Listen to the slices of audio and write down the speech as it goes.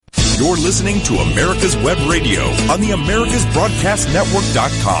You're listening to America's Web Radio on the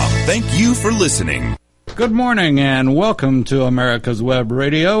AmericasBroadcastNetwork.com. Thank you for listening. Good morning and welcome to America's Web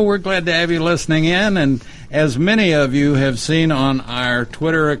Radio. We're glad to have you listening in, and as many of you have seen on our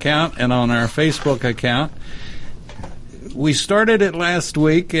Twitter account and on our Facebook account, we started it last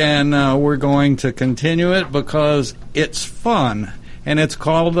week and we're going to continue it because it's fun, and it's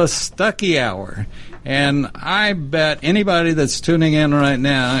called the Stuckey Hour. And I bet anybody that's tuning in right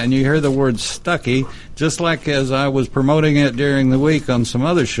now and you hear the word Stuckey, just like as I was promoting it during the week on some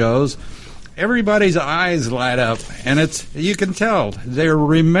other shows, everybody's eyes light up, and you can tell they're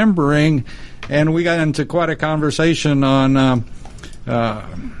remembering. And we got into quite a conversation on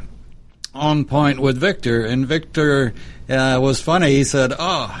point with Victor, and Victor was funny. He said,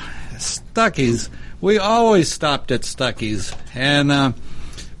 "Oh, Stuckey's. We always stopped at Stuckey's," and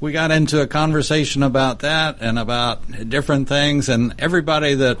we got into a conversation about that and about different things. And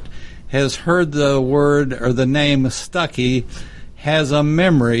everybody that has heard the word or the name Stuckey has a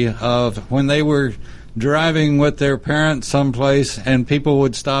memory of when they were driving with their parents someplace and people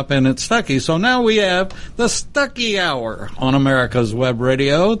would stop in at Stuckey. So now we have the Stuckey Hour on America's Web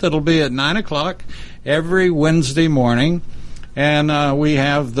Radio. That'll be at 9 o'clock every Wednesday morning. And we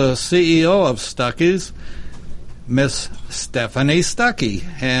have the CEO of Stuckey's, Miss Stephanie Stuckey.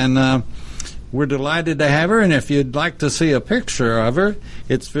 And we're delighted to have her, and if you'd like to see a picture of her,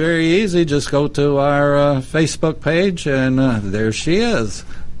 it's very easy. Just go to our Facebook page, and there she is,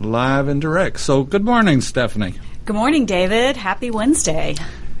 live and direct. So good morning, Stephanie. Good morning, David. Happy Wednesday.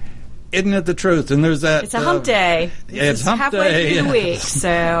 Isn't it the truth? And there's that. It's a hump day. It's hump halfway day. through the week, so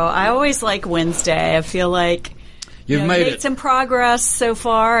I always like Wednesday. I feel like You've made some progress so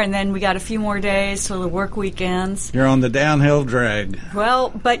far, and then we got a few more days till the work weekends. You're on the downhill drag. Well,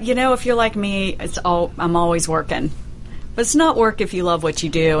 but if you're like me, I'm always working. But it's not work if you love what you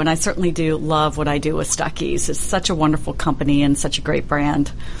do, and I certainly do love what I do with Stuckey's. It's such a wonderful company and such a great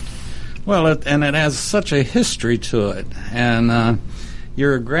brand. Well, it has such a history to it, and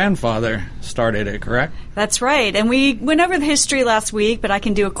your grandfather started it, correct? That's right. And we went over the history last week, but I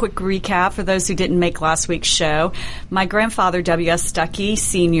can do a quick recap for those who didn't make last week's show. My grandfather, W.S. Stuckey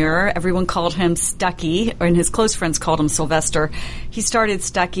Sr., everyone called him Stuckey, and his close friends called him Sylvester. He started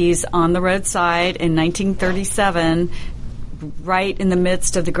Stuckey's on the roadside in 1937, right in the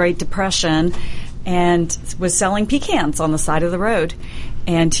midst of the Great Depression, and was selling pecans on the side of the road.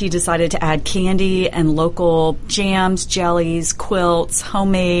 And he decided to add candy and local jams, jellies, quilts,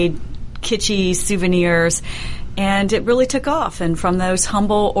 homemade, kitschy souvenirs, and it really took off. And from those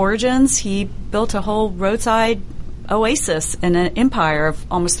humble origins, he built a whole roadside oasis and an empire of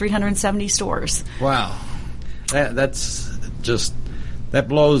almost 370 stores. Wow. That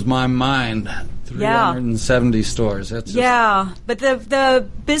blows my mind. 370 stores. That's but the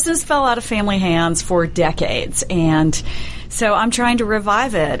business fell out of family hands for decades, and so I'm trying to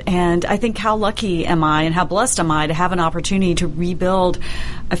revive it. And I think how lucky am I and how blessed am I to have an opportunity to rebuild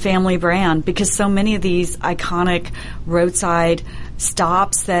a family brand, because so many of these iconic roadside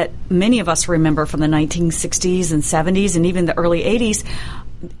stops that many of us remember from the 1960s and 70s and even the early 80s,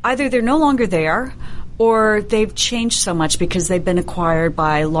 either they're no longer there or they've changed so much because they've been acquired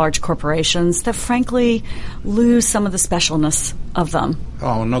by large corporations that frankly lose some of the specialness of them.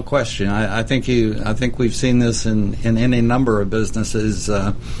 Oh, no question. I think we've seen this in any number of businesses,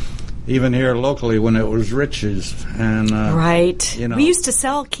 even here locally when it was Rich's. And right. We used to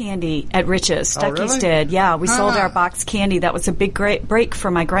sell candy at Rich's. Stuckey's really? did. Yeah, we sold our boxed candy. That was a big great break for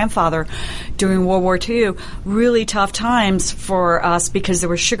my grandfather during World War II. Really tough times for us because there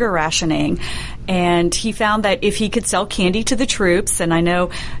was sugar rationing. And he found that if he could sell candy to the troops, and I know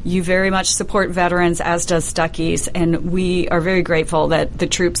you very much support veterans, as does Stuckey's, and we are very grateful that the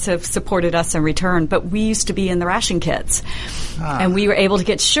troops have supported us in return, but we used to be in the ration kits. And we were able to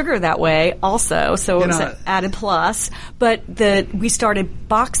get sugar that way also, so it was an added plus. But we started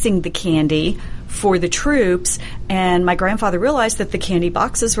boxing the candy for the troops, and my grandfather realized that the candy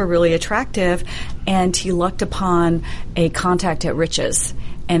boxes were really attractive, and he looked upon a contact at Rich's,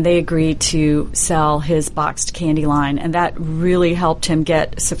 and they agreed to sell his boxed candy line, and that really helped him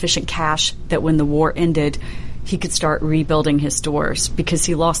get sufficient cash that when the war ended, he could start rebuilding his stores, because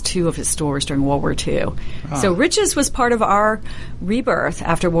he lost 2 of his stores during World War II. Oh. So Rich's was part of our rebirth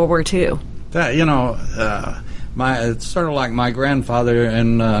after World War II. That, it's sort of like my grandfather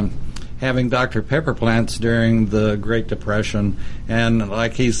and having Dr. Pepper plants during the Great Depression, and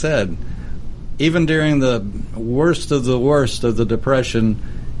like he said, even during the worst of the Depression,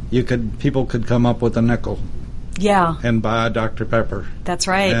 people could come up with a nickel. Yeah. and buy Dr. Pepper. That's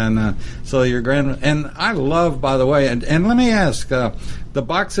right. And so your and I love, by the way, and let me ask, the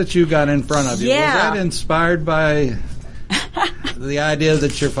box that you got in front of you, was that inspired by the idea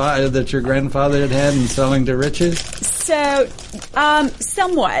that your grandfather had in selling to riches? So,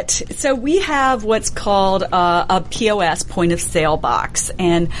 somewhat. So we have what's called a POS, point of sale box,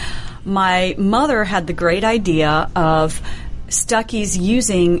 and my mother had the great idea of Stuckey's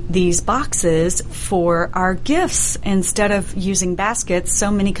using these boxes for our gifts instead of using baskets.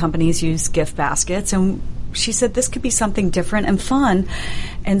 So many companies use gift baskets, and she said this could be something different and fun.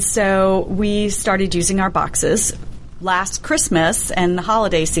 And so we started using our boxes last Christmas and the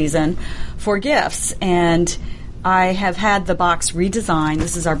holiday season for gifts. And I have had the box redesigned.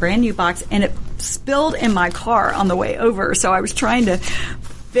 This is our brand new box, and it spilled in my car on the way over, so I was trying to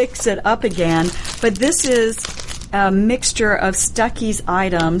fix it up again. But this is a mixture of Stuckey's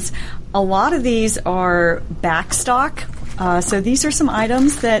items. A lot of these are back stock. So these are some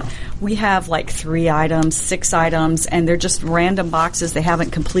items that we have, like 3 items, 6 items, and they're just random boxes. They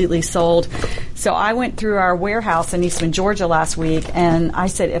haven't completely sold. So I went through our warehouse in Eastman, Georgia last week, and I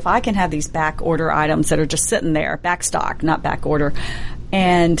said, if I can have these back order items that are just sitting there, back stock, not back order,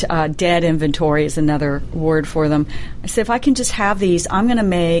 and dead inventory is another word for them. I said, if I can just have these, I'm going to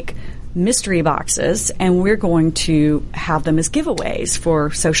make mystery boxes, and we're going to have them as giveaways for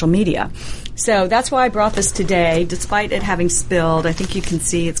social media. So that's why I brought this today, despite it having spilled. I think you can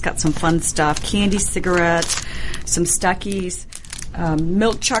see it's got some fun stuff. Candy cigarettes, some Stuckey's,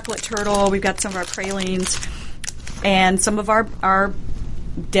 milk chocolate turtle. We've got some of our pralines, and some of our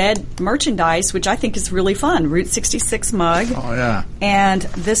dead merchandise, which I think is really fun. Route 66 mug. Oh, yeah. And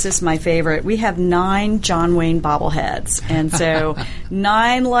this is my favorite. We have 9 John Wayne bobbleheads. And so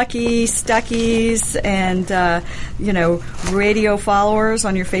 9 lucky Stuckeys and, radio followers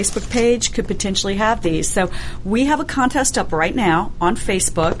on your Facebook page could potentially have these. So we have a contest up right now on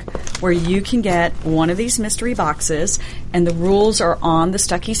Facebook where you can get one of these mystery boxes, and the rules are on the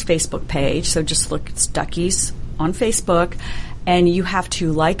Stuckey's Facebook page. So just look at Stuckey's on Facebook. And you have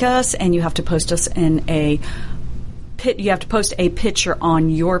to like us, and you have to post us in you have to post a picture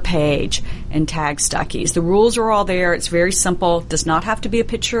on your page and tag Stuckey's. The rules are all there. It's very simple. It does not have to be a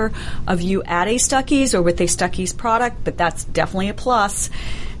picture of you at a Stuckey's or with a Stuckey's product, but that's definitely a plus.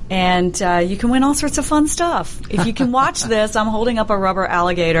 And you can win all sorts of fun stuff. If you can watch this, I'm holding up a rubber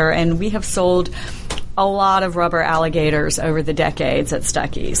alligator, and we have sold a lot of rubber alligators over the decades at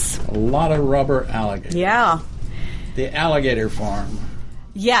Stuckey's. A lot of rubber alligators. Yeah. The alligator farm.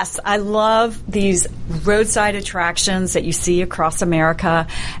 Yes, I love these roadside attractions that you see across America.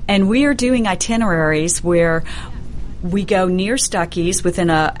 And we are doing itineraries where we go near Stuckey's within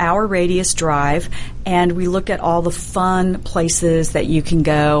an hour radius drive, and we look at all the fun places that you can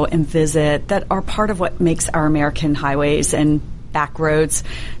go and visit that are part of what makes our American highways and back roads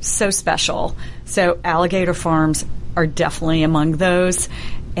so special. So alligator farms are definitely among those.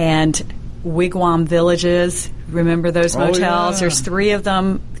 And wigwam villages. Remember those motels? Yeah. There's 3 of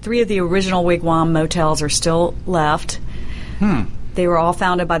them. 3 of the original wigwam motels are still left. They were all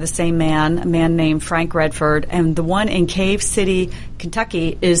founded by the same man, a man named Frank Redford, and the one in Cave City,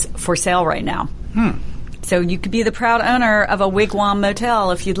 Kentucky, is for sale right now. So you could be the proud owner of a wigwam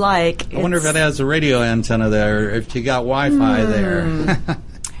motel if you'd like. I wonder if it has a radio antenna there, if you got Wi-Fi there.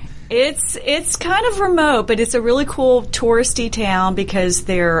 It's kind of remote, but it's a really cool touristy town because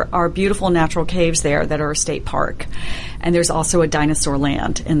there are beautiful natural caves there that are a state park. And there's also a dinosaur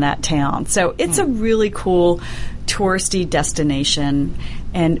land in that town. So it's a really cool touristy destination.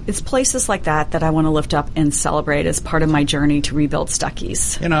 And it's places like that that I want to lift up and celebrate as part of my journey to rebuild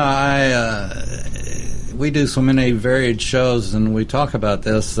Stuckey's. You know, we do so many varied shows, and we talk about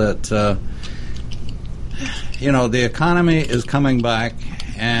this, that, the economy is coming back,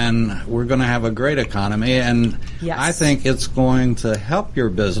 and we're going to have a great economy, and yes. I think it's going to help your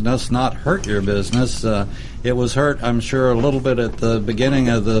business, not hurt your business. It was hurt, I'm sure, a little bit at the beginning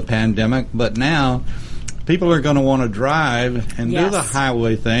of the pandemic, but now people are going to want to drive and yes. do the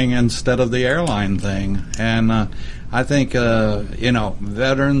highway thing instead of the airline thing. And I think,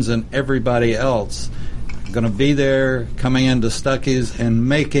 veterans and everybody else are going to be there coming into Stuckey's and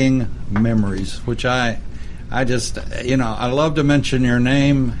making memories, which I just, I love to mention your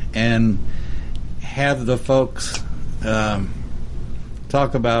name and have the folks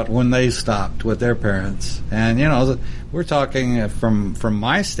talk about when they stopped with their parents. And, we're talking from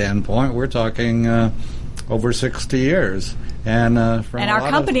my standpoint, we're talking, over 60 years. And our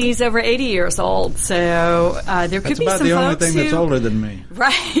company's over 80 years old, so there could be some folks That's about the only thing that's older than me.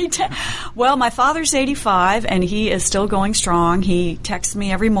 Right. Well, my father's 85, and he is still going strong. He texts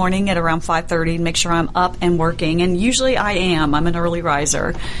me every morning at around 5:30 to make sure I'm up and working, and usually I am. I'm an early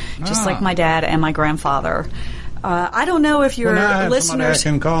riser, just like my dad and my grandfather. I don't know if your listeners... I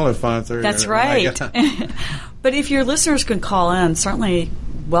can call at 5:30. That's right. But if your listeners can call in, certainly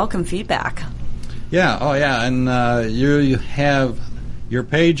welcome feedback. Yeah, and you have your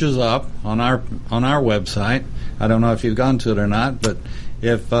page is up on our website. I don't know if you've gone to it or not, but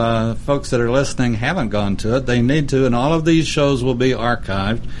if folks that are listening haven't gone to it, they need to, and all of these shows will be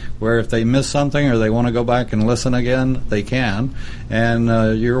archived, where if they miss something or they want to go back and listen again, they can,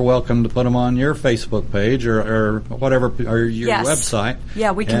 and you're welcome to put them on your Facebook page or whatever, or your website.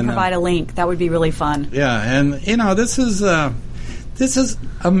 Yeah, we can provide a link. That would be really fun. Yeah, and, this is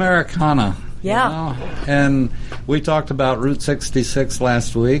Americana. Yeah. And we talked about Route 66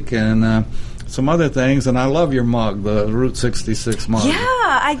 last week and some other things, and I love your mug, the Route 66 mug. Yeah,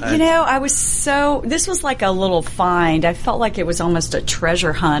 I was this was like a little find. I felt like it was almost a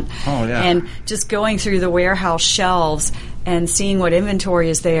treasure hunt. Oh, yeah. And just going through the warehouse shelves and seeing what inventory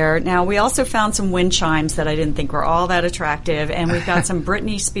is there. Now, we also found some wind chimes that I didn't think were all that attractive, and we've got some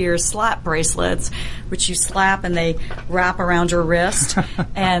Britney Spears slap bracelets, which you slap and they wrap around your wrist.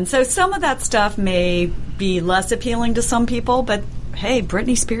 And so some of that stuff may be less appealing to some people, but hey,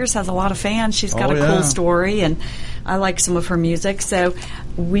 Britney Spears has a lot of fans. She's got a cool story, and I like some of her music. So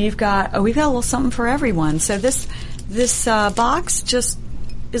we've got a little something for everyone. So this box just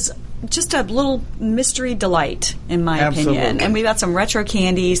is just a little mystery delight, in my opinion. And we've got some retro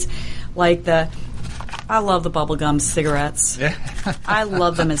candies, like I love the bubblegum cigarettes. Yeah. I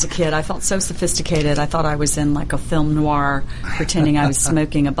loved them as a kid. I felt so sophisticated. I thought I was in like a film noir, pretending I was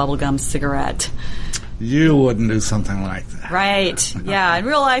smoking a bubblegum cigarette. You wouldn't do something like that. Right. Yeah. In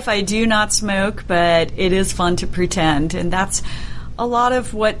real life, I do not smoke, but it is fun to pretend. And that's a lot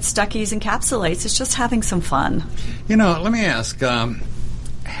of what Stuckey's encapsulates. It's just having some fun. Let me ask,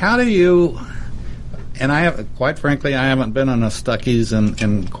 how do you, and quite frankly, I haven't been on a Stuckey's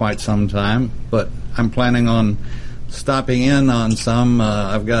in quite some time, but I'm planning on stopping in on some.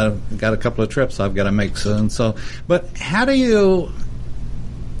 I've got a couple of trips I've got to make soon. But how do you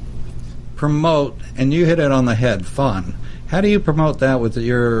promote, and you hit it on the head, fun. How do you promote that with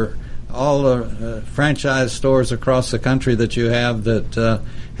all the franchise stores across the country that you have?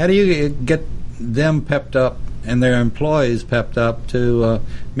 How do you get them pepped up and their employees pepped up to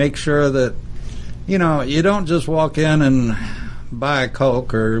make sure that you don't just walk in and buy a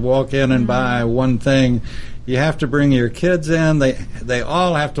Coke or walk in and buy one thing? You have to bring your kids in. They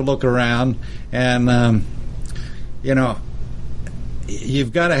all have to look around, and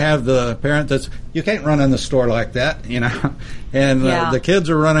you've got to have the parent you can't run in the store like that, and the kids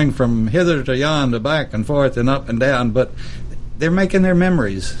are running from hither to yon to back and forth and up and down, but they're making their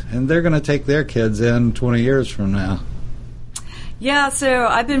memories, and they're going to take their kids in 20 years from now. Yeah, so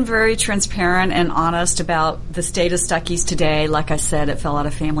I've been very transparent and honest about the state of Stuckey's today. Like I said, it fell out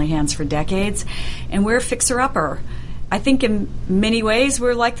of family hands for decades, and we're a fixer-upper. I think in many ways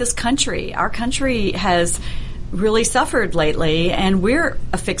we're like this country. Our country has really suffered lately, and we're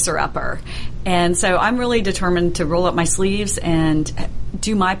a fixer-upper. And so I'm really determined to roll up my sleeves and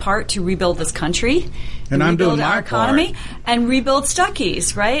do my part to rebuild this country. And I'm doing my our economy part. And rebuild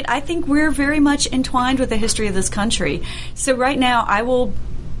Stuckey's, right? I think we're very much entwined with the history of this country. So right now I will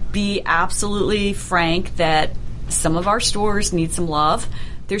be absolutely frank that some of our stores need some love.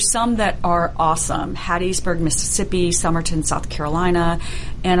 There's some that are awesome. Hattiesburg, Mississippi, Somerton, South Carolina,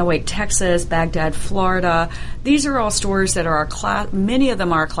 Anahuac, Texas, Baghdad, Florida. These are all stores that are many of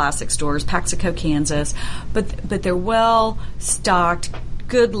them are classic stores, Paxico, Kansas, but they're well stocked,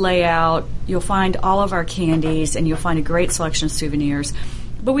 good layout. You'll find all of our candies, and you'll find a great selection of souvenirs.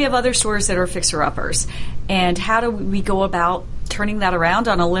 But we have other stores that are fixer-uppers. And how do we go about turning that around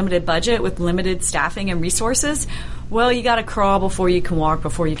on a limited budget with limited staffing and resources? Well, you got to crawl before you can walk,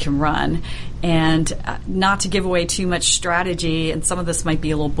 before you can run. And not to give away too much strategy, and some of this might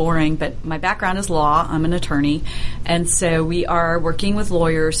be a little boring, but my background is law. I'm an attorney. And so we are working with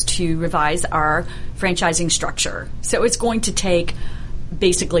lawyers to revise our franchising structure. So it's going to take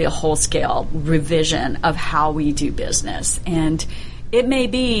basically a whole-scale revision of how we do business. And it may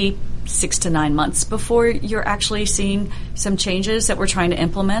be 6 to 9 months before you're actually seeing some changes that we're trying to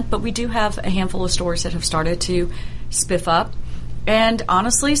implement, but we do have a handful of stores that have started to spiff up. And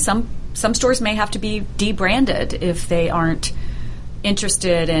honestly, some stores may have to be debranded if they aren't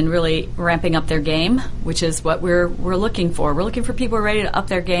interested in really ramping up their game, which is what we're looking for. We're looking for people who are ready to up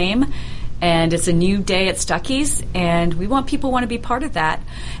their game And it's a new day at Stuckey's, and we want people who want to be part of that.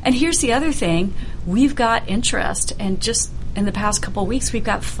 And here's the other thing. We've got interest, and just in the past couple of weeks, we've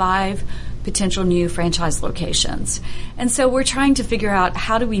got 5 potential new franchise locations. And so we're trying to figure out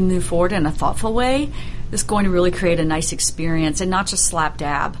how do we move forward in a thoughtful way that's going to really create a nice experience and not just slap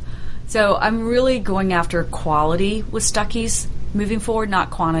dab. So I'm really going after quality with Stuckey's moving forward,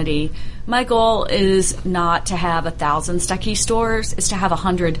 not quantity. My goal is not to have 1,000 Stuckey stores, it's to have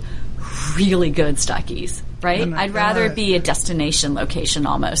 100 really good Stuckey's, right? I'd rather it be a destination location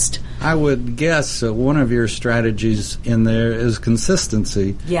almost. I would guess one of your strategies in there is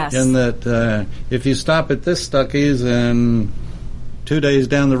consistency. Yes. In that if you stop at this Stuckey's and 2 days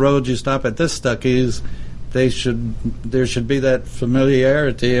down the road you stop at this Stuckey's, there should be that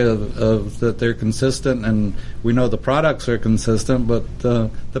familiarity of that they're consistent, and we know the products are consistent, but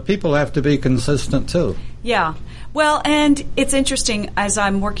the people have to be consistent too. Yeah. Well, and it's interesting as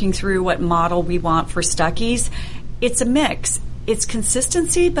I'm working through what model we want for Stuckey's. It's a mix. It's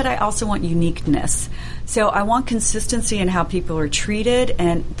consistency, but I also want uniqueness. So I want consistency in how people are treated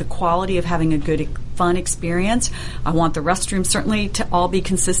and the quality of having a good, fun experience. I want the restrooms certainly to all be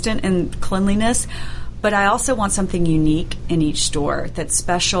consistent in cleanliness. But I also want something unique in each store that's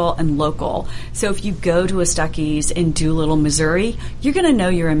special and local. So if you go to a Stuckey's in Doolittle, Missouri, you're going to know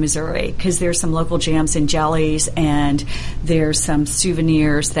you're in Missouri because there's some local jams and jellies, and there's some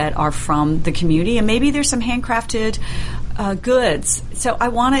souvenirs that are from the community, and maybe there's some handcrafted goods. So I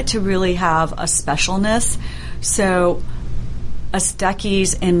want it to really have a specialness. So a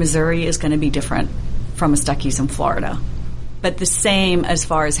Stuckey's in Missouri is going to be different from a Stuckey's in Florida, but the same as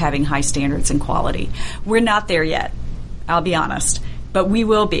far as having high standards and quality. We're not there yet, I'll be honest, but we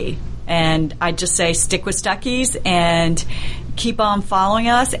will be. And I just say stick with Stuckey's and keep on following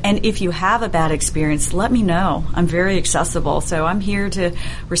us. And if you have a bad experience, let me know. I'm very accessible, so I'm here to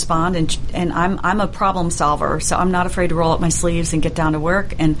respond. And I'm a problem solver, so I'm not afraid to roll up my sleeves and get down to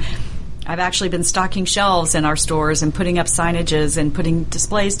work. And I've actually been stocking shelves in our stores and putting up signages and putting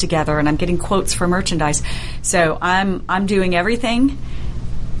displays together, and I'm getting quotes for merchandise. So I'm doing everything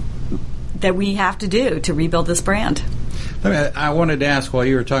that we have to do to rebuild this brand. I wanted to ask, while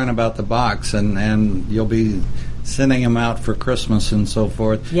you were talking about the box, and you'll be sending them out for Christmas and so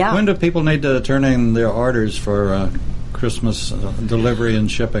forth. Yeah. When do people need to turn in their orders for Christmas delivery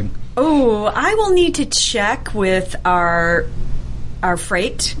and shipping? Oh, I will need to check with our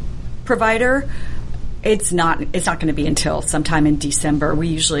freight provider. It's not going to be until sometime in December. We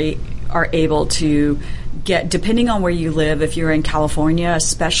usually are able to get, depending on where you live, if you're in California,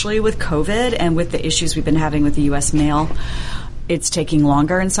 especially with COVID and with the issues we've been having with the U.S. mail, it's taking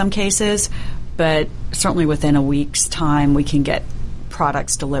longer in some cases, but certainly within a week's time we can get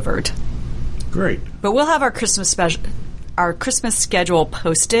products delivered. Great. But we'll have our Christmas schedule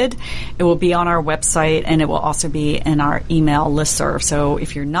posted. It will be on our website, and it will also be in our email listserv. So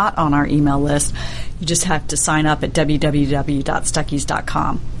if you're not on our email list, you just have to sign up at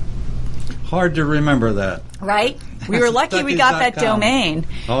www.stuckeys.com. Hard to remember that. Right? We were lucky we got that domain.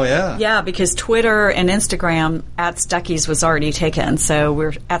 Oh, yeah. Yeah, because Twitter and Instagram at Stuckey's was already taken. So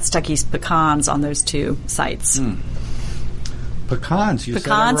we're at Stuckey's Pecans on those 2 sites. Pecans, you said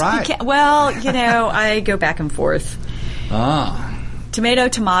it right. Well, I go back and forth.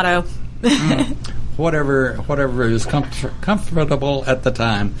 Tomato. Whatever is comfortable at the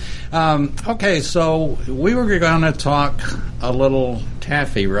time. Okay, so we were going to talk a little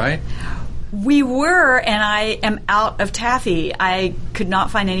taffy, right? We were, and I am out of taffy. I could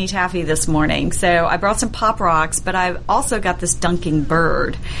not find any taffy this morning, so I brought some Pop Rocks, but I've also got this dunking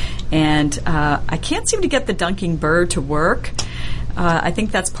bird, and I can't seem to get the dunking bird to work. I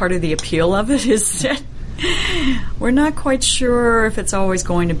think that's part of the appeal of it, is that we're not quite sure if it's always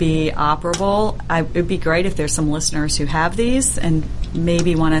going to be operable. It would be great if there's some listeners who have these and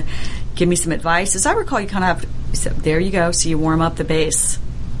maybe want to give me some advice. As I recall, you kind of have to, there you go, so you warm up the base.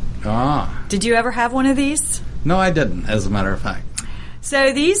 Did you ever have one of these? No, I didn't, as a matter of fact.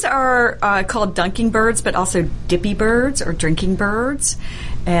 So these are called dunking birds, but also dippy birds or drinking birds.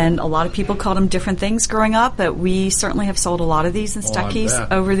 And a lot of people called them different things growing up, but we certainly have sold a lot of these in Stuckey's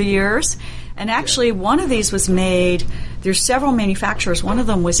over the years. And actually, one of these was made, there's several manufacturers. One of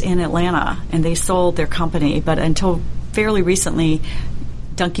them was in Atlanta, and they sold their company. But until fairly recently,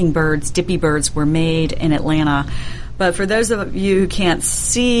 dunking birds, dippy birds, were made in Atlanta. But for those of you who can't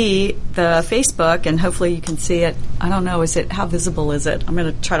see the Facebook, and hopefully you can see it, I don't know, how visible is it? I'm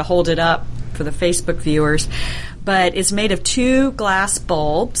going to try to hold it up for the Facebook viewers. But it's made of 2 glass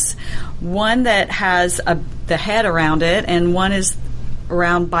bulbs, one that has the head around it, and one is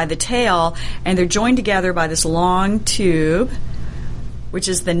around by the tail, and they're joined together by this long tube, which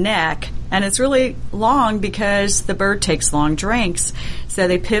is the neck, And it's really long because the bird takes long drinks. So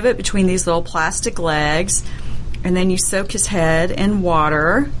they pivot between these little plastic legs, and then you soak his head in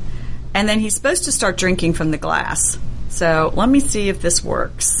water, and then he's supposed to start drinking from the glass. So let me see if this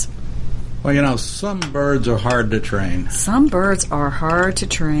works. Well, some birds are hard to train. Some birds are hard to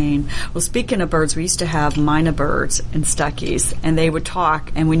train. Well, speaking of birds, we used to have mynah birds in Stuckey's, and they would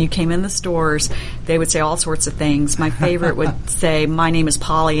talk, and when you came in the stores, they would say all sorts of things. My favorite would say, "My name is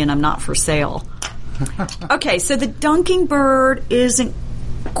Polly, and I'm not for sale." Okay, so the dunking bird isn't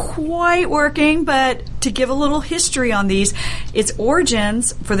quite working, but to give a little history on these, its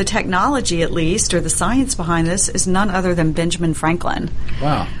origins, for the technology at least, or the science behind this, is none other than Benjamin Franklin.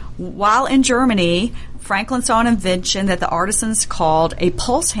 Wow. While in Germany, Franklin saw an invention that the artisans called a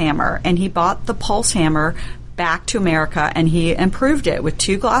pulse hammer, and he bought the pulse hammer back to America, and he improved it with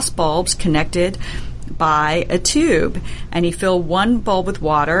 2 glass bulbs connected by a tube. And he filled one bulb with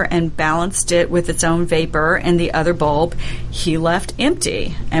water and balanced it with its own vapor, and the other bulb he left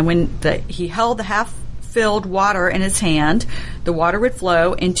empty. And when he held the half-filled water in his hand, the water would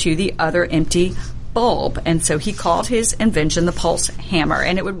flow into the other empty bulb. And so he called his invention the pulse hammer,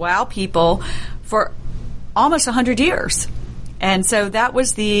 and it would wow people for almost 100 years. And so that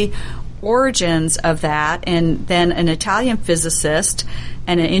was the origins of that. And then an Italian physicist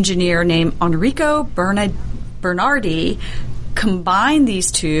and an engineer named Enrico Bernardi combined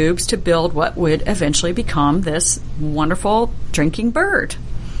these tubes to build what would eventually become this wonderful drinking bird.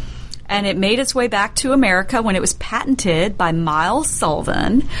 And it made its way back to America when it was patented by Miles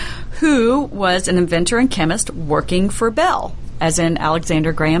Sullivan, who was an inventor and chemist working for Bell, as in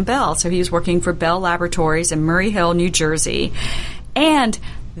Alexander Graham Bell. So he was working for Bell Laboratories in Murray Hill, New Jersey. And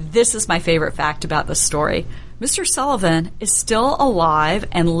this is my favorite fact about this story. Mr. Sullivan is still alive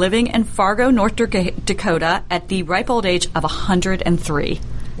and living in Fargo, North Dakota at the ripe old age of 103.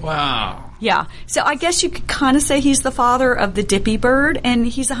 Wow. Yeah. So I guess you could kind of say he's the father of the dippy bird, and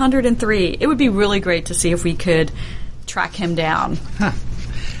he's 103. It would be really great to see if we could track him down. Huh.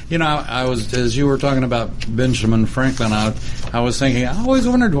 I was, as you were talking about Benjamin Franklin, I was thinking, I always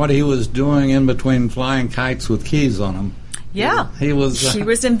wondered what he was doing in between flying kites with keys on them. Yeah. He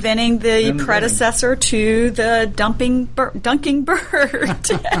was inventing the predecessor to the dunking bird.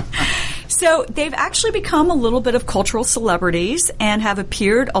 So they've actually become a little bit of cultural celebrities and have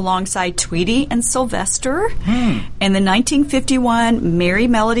appeared alongside Tweety and Sylvester in the 1951 Merry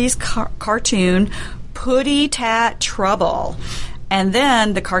Melodies cartoon Putty Tat Trouble. And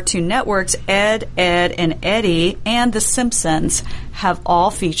then the Cartoon Networks, Ed, and Eddie, and The Simpsons have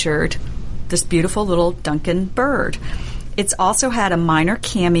all featured this beautiful little Duncan bird. It's also had a minor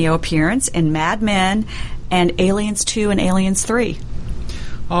cameo appearance in Mad Men and Aliens 2 and Aliens 3.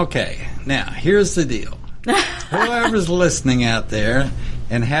 Okay, now here's the deal. Whoever's listening out there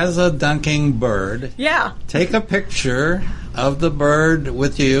and has a dunking bird, take a picture of the bird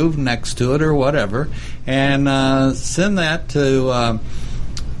with you next to it or whatever, and send that to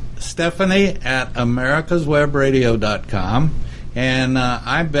Stephanie at americaswebradio.com, and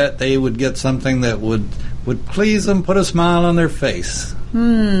I bet they would get something that would please them, put a smile on their face.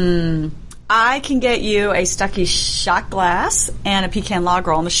 I can get you a Stuckey shot glass and a pecan log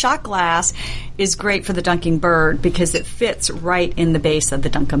roll. And the shot glass is great for the dunking bird because it fits right in the base of the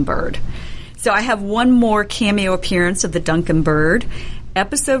dunking bird. So I have one more cameo appearance of the dunking bird,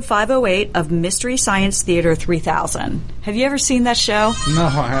 episode 508 of Mystery Science Theater 3000. Have you ever seen that show? No,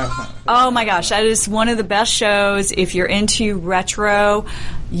 I haven't. Oh my gosh, that is one of the best shows. If you're into retro,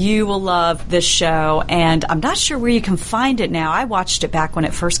 you will love this show. And I'm not sure where you can find it now. I watched it back when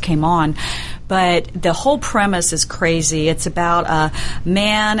it first came on. But the whole premise is crazy. It's about a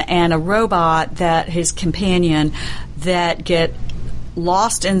man and a robot, that his companion, that get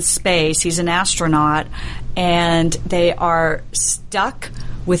lost in space. He's an astronaut, and they are stuck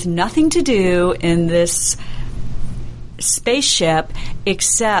with nothing to do in this spaceship,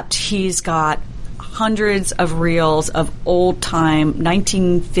 except he's got hundreds of reels of old-time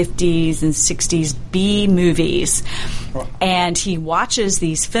 1950s and 60s B movies. And he watches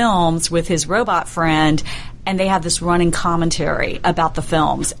these films with his robot friend, and they have this running commentary about the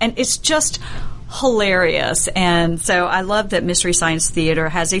films. And it's just hilarious. And so I love that Mystery Science Theater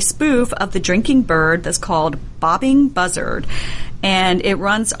has a spoof of the drinking bird that's called Bobbing Buzzard, and it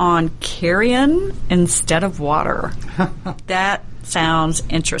runs on carrion instead of water. That sounds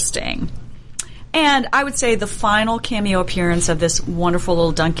interesting. And I would say the final cameo appearance of this wonderful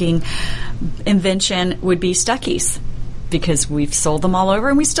little dunking invention would be Stuckey's, because we've sold them all over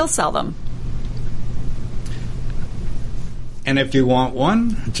and we still sell them. And if you want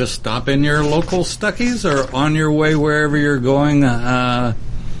one, just stop in your local Stuckey's or on your way wherever you're going.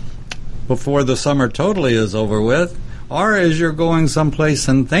 before the summer totally is over with, or as you're going someplace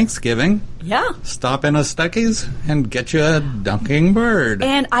in Thanksgiving, stop in a Stuckey's and get you a dunking bird.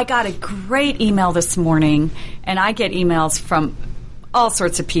 And I got a great email this morning, and I get emails from all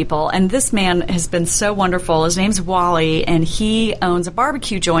sorts of people, and this man has been so wonderful. His name's Wally, and he owns a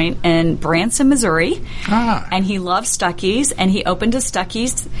barbecue joint in Branson, Missouri, and he loves Stuckey's, and he opened a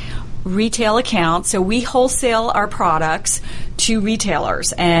Stuckey's retail account. So we wholesale our products to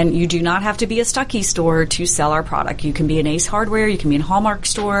retailers, and you do not have to be a Stuckey store to sell our product. You can be an Ace Hardware, you can be a Hallmark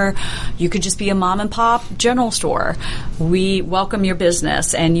store, you could just be a mom and pop general store. We welcome your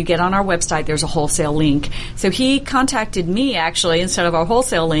business, and you get on our website, there's a wholesale link. So he contacted me actually instead of our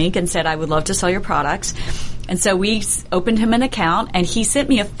wholesale link and said, I would love to sell your products. And so we opened him an account, and he sent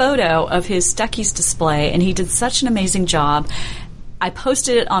me a photo of his Stuckey's display, and he did such an amazing job. I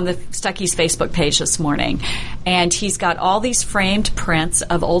posted it on the Stuckey's Facebook page this morning, and he's got all these framed prints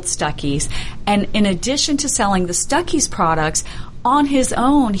of old Stuckey's. And in addition to selling the Stuckey's products, on his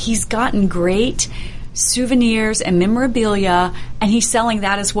own, he's gotten great souvenirs and memorabilia, and he's selling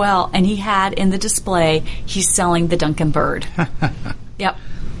that as well. And he had in the display, he's selling the Duncan bird. Yep.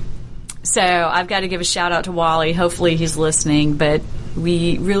 So I've got to give a shout out to Wally. Hopefully he's listening, but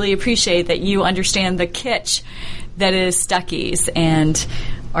we really appreciate that you understand the kitsch that is Stuckey's and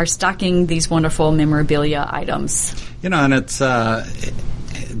are stocking these wonderful memorabilia items. And it's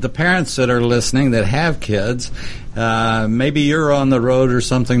the parents that are listening that have kids. Maybe you're on the road or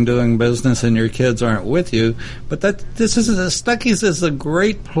something doing business and your kids aren't with you, but Stuckey's is a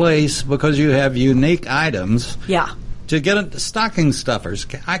great place because you have unique items. Yeah. To get stocking stuffers.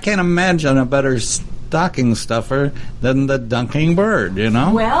 I can't imagine a better stocking stuffer than the dunking bird,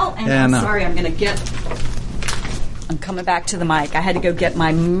 Well, and I'm sorry, I'm coming back to the mic. I had to go get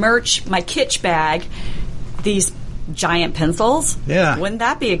my merch, my kitsch bag, these giant pencils. Yeah. Wouldn't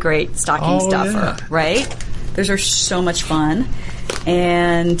that be a great stocking stuffer, right? Those are so much fun.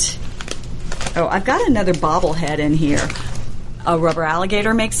 And, I've got another bobblehead in here. A rubber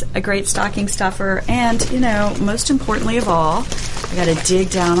alligator makes a great stocking stuffer. And, most importantly of all, I got to dig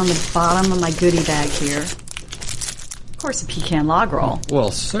down on the bottom of my goodie bag here. Of course, a pecan log roll.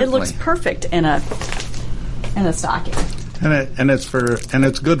 Well, certainly. It looks perfect in a stocking. And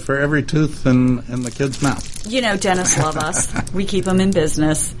it's good for every tooth in the kid's mouth. Dentists love us. We keep them in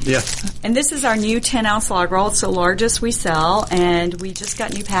business. Yeah. And this is our new 10-ounce log roll. It's the largest we sell, and we just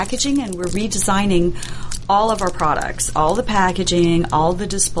got new packaging, and we're redesigning all of our products, all the packaging, all the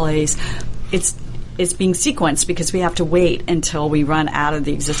displays. It's being sequenced because we have to wait until we run out of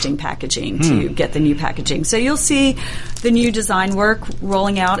the existing packaging to get the new packaging. So you'll see the new design work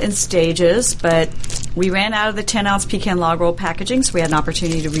rolling out in stages, but we ran out of the 10-ounce pecan log roll packaging, so we had an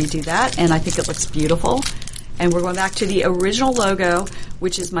opportunity to redo that, and I think it looks beautiful. And we're going back to the original logo,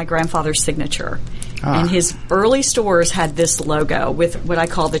 which is my grandfather's signature. And his early stores had this logo with what I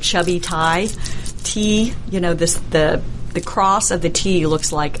call the chubby tie T. The cross of the T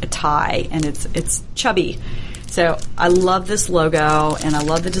looks like a tie, and it's chubby. So I love this logo, and I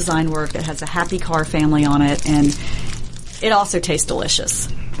love the design work. It has a happy car family on it, and it also tastes delicious.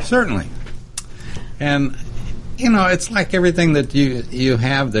 Certainly. And, it's like everything that you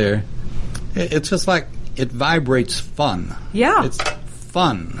have there. It's just like it vibrates fun. Yeah. It's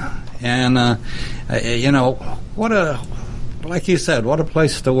fun. And, like you said, what a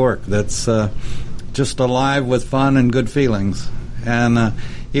place to work. That's just alive with fun and good feelings. And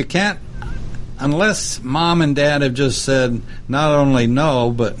you can't, unless mom and dad have just said not only no,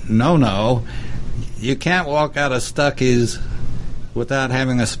 but no, you can't walk out of Stuckey's without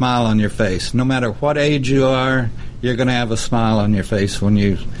having a smile on your face. No matter what age you are, you're going to have a smile on your face when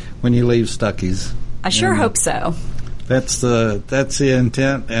you leave Stuckey's. I sure hope so. That's the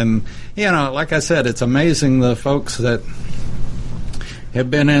intent. And, like I said, it's amazing the folks that have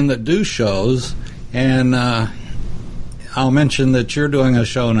been in that do shows. And I'll mention that you're doing a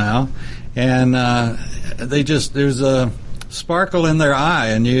show now, and there's a sparkle in their eye,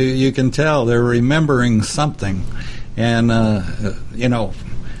 and you can tell they're remembering something. And,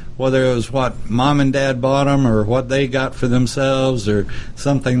 whether it was what mom and dad bought them or what they got for themselves or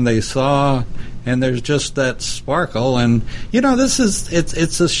something they saw, and there's just that sparkle. And,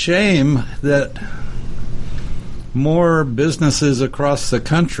 it's a shame that more businesses across the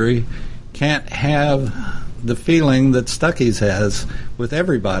country can't have the feeling that Stuckey's has with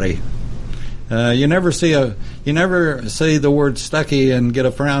everybody. You never say the word Stuckey and get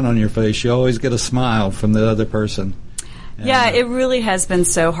a frown on your face. You always get a smile from the other person. Yeah, it really has been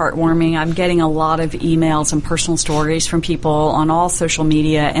so heartwarming. I'm getting a lot of emails and personal stories from people on all social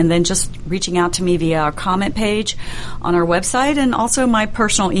media, and then just reaching out to me via our comment page on our website, and also my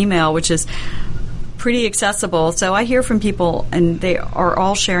personal email, which is pretty accessible. So I hear from people, and they are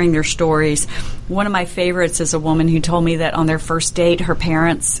all sharing their stories. One of my favorites is a woman who told me that on their first date, her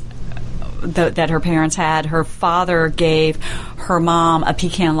parents had, her father gave her mom a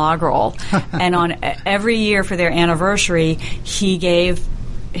pecan log roll. And on every year for their anniversary, he gave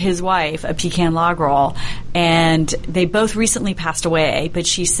his wife a pecan log roll. And they both recently passed away, but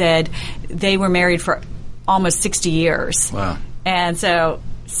she said they were married for almost 60 years. Wow. And so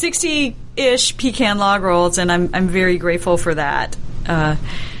 60-ish pecan log rolls, and I'm very grateful for that.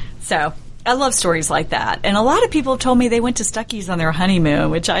 So I love stories like that. And a lot of people have told me they went to Stuckey's on their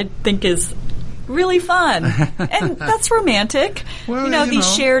honeymoon, which I think is really fun. And that's romantic. Well,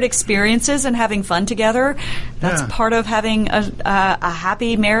 these shared experiences and having fun together, that's part of having a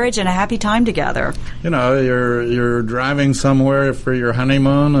happy marriage and a happy time together. You're driving somewhere for your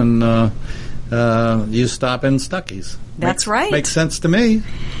honeymoon, and you stop in Stuckey's. That's right. Makes sense to me.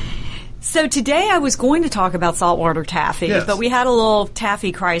 So today I was going to talk about saltwater taffy, yes, but we had a little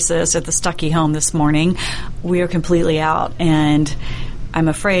taffy crisis at the Stuckey home this morning. We are completely out, and I'm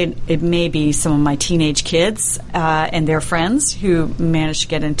afraid it may be some of my teenage kids and their friends who managed to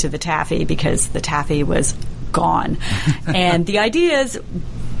get into the taffy because the taffy was gone. And the idea is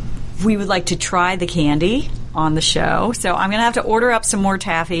we would like to try the candy on the show. So I'm going to have to order up some more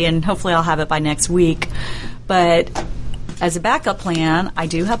taffy, and hopefully I'll have it by next week. But as a backup plan, I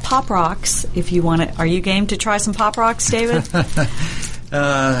do have Pop Rocks. If you want to, are you game to try some Pop Rocks, David?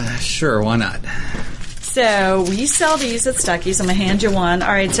 Sure, why not? So we sell these at Stuckey's. I'm going to hand you one. All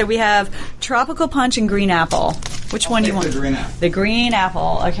right, so we have Tropical Punch and Green Apple. Which one do you want? The green apple. The green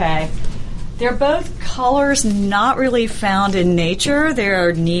apple, okay. They're both colors not really found in nature.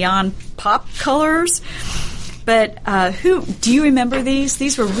 They're neon pop colors. But do you remember these?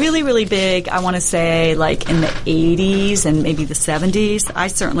 These were really, really big, I want to say, like in the 80s and maybe the 70s. I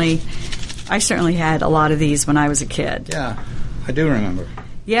certainly had a lot of these when I was a kid. Yeah, I do remember.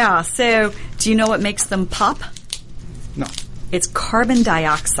 Yeah, so do you know what makes them pop? No. It's carbon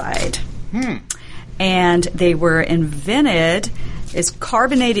dioxide. And they were invented as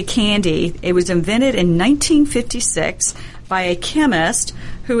carbonated candy. It was invented in 1956 by a chemist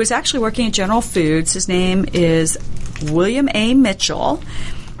who was actually working at General Foods. His name is William A. Mitchell,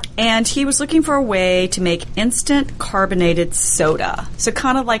 and he was looking for a way to make instant carbonated soda. So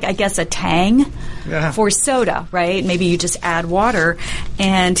kind of like, I guess, a Tang for soda, right? Maybe you just add water,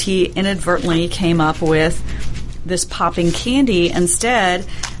 and he inadvertently came up with this popping candy instead.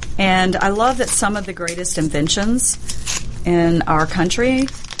 And I love that some of the greatest inventions in our country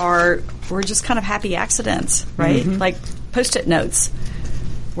were just kind of happy accidents, right? Mm-hmm. Like Post-it notes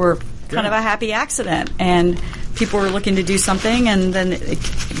were kind of a happy accident, and people were looking to do something, and then it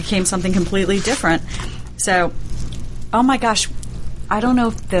became something completely different. So, oh my gosh, I don't know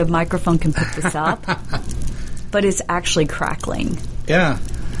if the microphone can pick this up, but it's actually crackling. Yeah.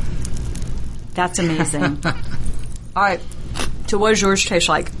 That's amazing. All right, so what does yours taste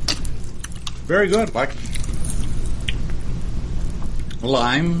like? Very good, like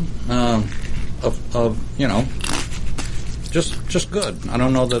lime, just good. I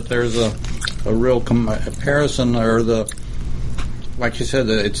don't know that there's a real comparison, or like you said,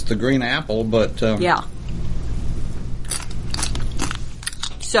 it's the green apple, but yeah.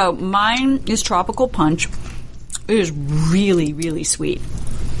 So mine is Tropical Punch. It is really, really sweet.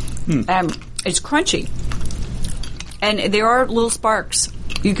 It's crunchy, and there are little sparks.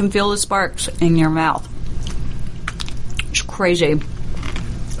 You can feel the sparks in your mouth. It's crazy.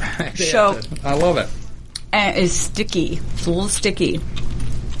 So I love it. And it's sticky. It's a little sticky.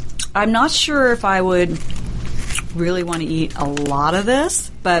 I'm not sure if I would really want to eat a lot of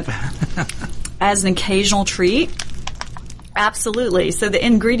this, but as an occasional treat, absolutely. So the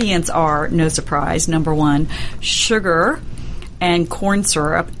ingredients are, no surprise, number one, sugar and corn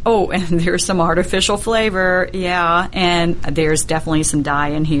syrup. Oh, and there's some artificial flavor. Yeah, and there's definitely some dye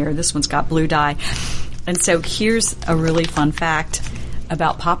in here. This one's got blue dye. And so here's a really fun fact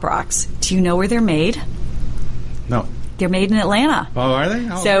about Pop Rocks. Do you know where they're made? No. They're made in Atlanta. Oh, are they?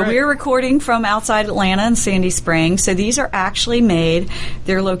 Oh, so great. We're recording from outside Atlanta in Sandy Springs. So these are actually made.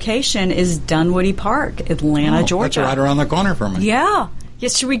 Their location is Dunwoody Park, Atlanta, Georgia. That's right around the corner from me. Yeah.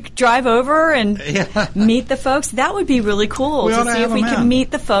 Yes, should we drive over and meet the folks? That would be really cool to see if we can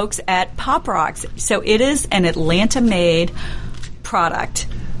meet the folks at Pop Rocks. So it is an Atlanta-made product.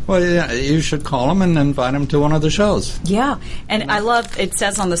 Well, yeah, you should call them and invite them to one of the shows. Yeah, and I love, it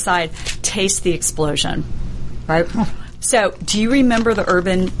says on the side, taste the explosion, right? So, do you remember the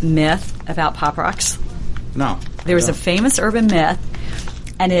urban myth about Pop Rocks? No. There was a famous urban myth,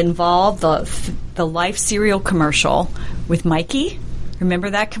 and it involved the Life cereal commercial with Mikey.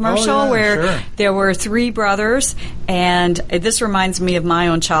 Remember that commercial where there were 3 brothers, and this reminds me of my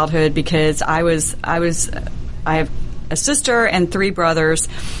own childhood because I have a sister and 3 brothers.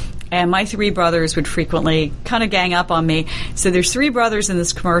 And my 3 brothers would frequently kind of gang up on me. So there's 3 brothers in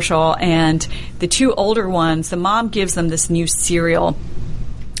this commercial, and the 2 older ones, the mom gives them this new cereal,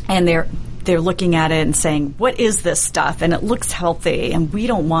 and they're looking at it and saying, "What is this stuff? And it looks healthy, and we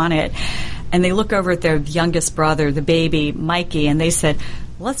don't want it." And they look over at their youngest brother, the baby, Mikey, and they said,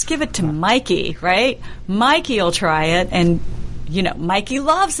 "Let's give it to Mikey, right? Mikey will try it." And, Mikey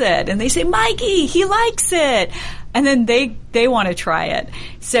loves it. And they say, "Mikey, he likes it." And then they want to try it.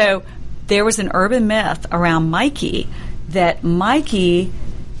 So there was an urban myth around Mikey that Mikey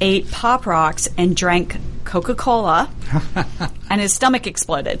ate Pop Rocks and drank Coca-Cola, and his stomach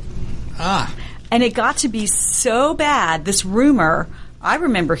exploded. And it got to be so bad, this rumor, I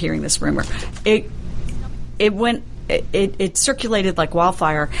remember hearing this rumor, it circulated like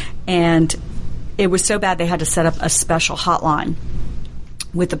wildfire, and it was so bad they had to set up a special hotline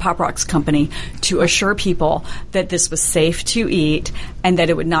with the Pop Rocks company to assure people that this was safe to eat and that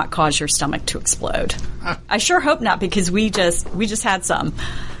it would not cause your stomach to explode. I sure hope not, because we just had some.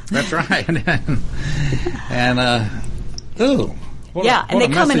 That's right. and they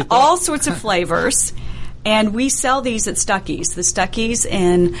come in all sorts of flavors, and we sell these at Stuckey's. The Stuckey's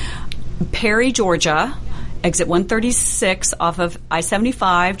in Perry, Georgia, exit 136 off of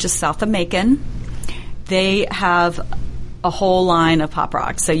I-75, just south of Macon. They have a whole line of Pop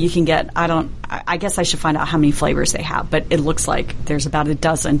Rocks. So you can get, I guess I should find out how many flavors they have, but it looks like there's about a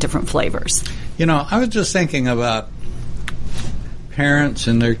dozen different flavors. I was just thinking about parents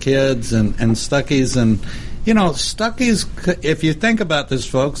and their kids and Stuckey's, and Stuckey's, if you think about this,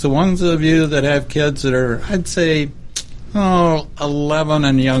 folks, the ones of you that have kids that are, I'd say, 11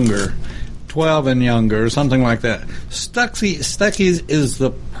 and younger, 12 and younger, or something like that, Stuckey's is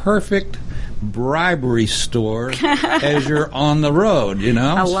the perfect bribery store as you're on the road,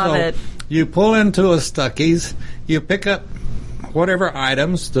 I love it. You pull into a Stuckey's, you pick up whatever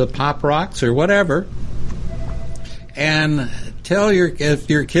items, the Pop Rocks or whatever, and if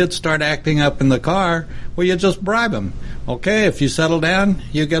your kids start acting up in the car, well, you just bribe them. Okay, if you settle down,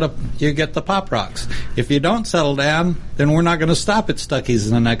 you get the Pop Rocks. If you don't settle down, then we're not going to stop at Stuckey's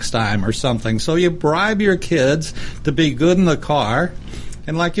the next time or something. So you bribe your kids to be good in the car.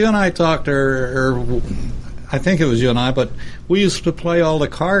 And like you and I talked, or I think it was you and I, but we used to play all the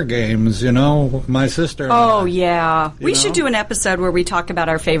car games, my sister and I. Yeah. We should do an episode where we talk about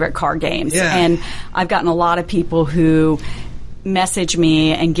our favorite car games. Yeah. And I've gotten a lot of people who message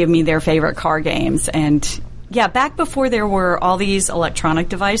me and give me their favorite car games. And, back before there were all these electronic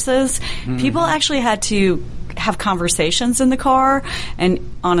devices, people actually had to have conversations in the car.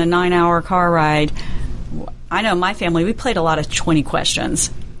 And on a 9-hour car ride, I know my family, we played a lot of 20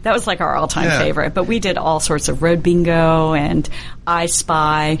 questions. That was like our all-time favorite. But we did all sorts of road bingo and I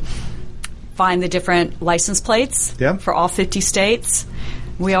Spy, find the different license plates for all 50 states.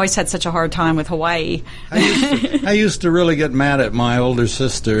 We always had such a hard time with Hawaii. I used to really get mad at my older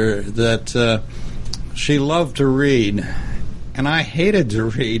sister that she loved to read. And I hated to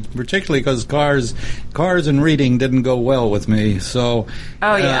read, particularly because cars and reading didn't go well with me. So,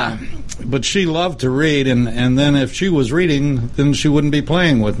 but she loved to read, and then if she was reading, then she wouldn't be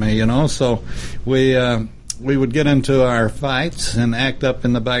playing with me, So we would get into our fights and act up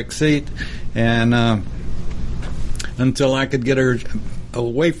in the back seat, and until I could get her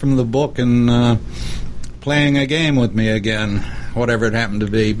away from the book and playing a game with me again, whatever it happened to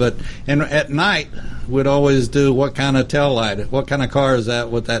be. And at night, we'd always do what kind of tail light, what kind of car is that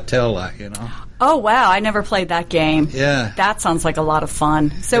with that tail light, Oh, wow. I never played that game. Yeah. That sounds like a lot of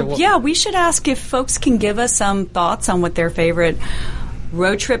fun. So, we should ask if folks can give us some thoughts on what their favorite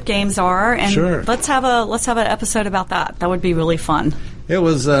road trip games are. And let's have an episode about that. That would be really fun. It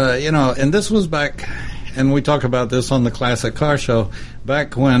was, and this was back, and we talk about this on the Classic Car Show,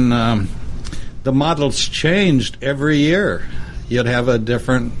 back when the models changed every year. You'd have a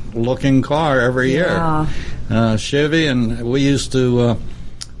different looking car every year. Chevy, and we used to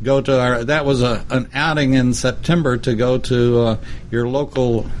go to that was an outing in September to go to your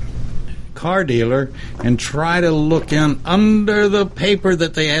local car dealer and try to look in under the paper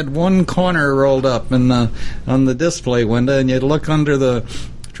that they had one corner rolled up on the display window, and you'd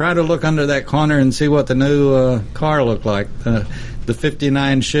try to look under that corner and see what the new car looked like, the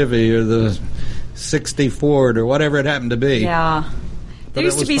 59 Chevy or the 60 Ford or whatever it happened to be. Yeah. There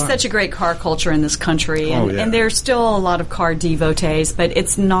used to be such a great car culture in this country, and there's still a lot of car devotees, but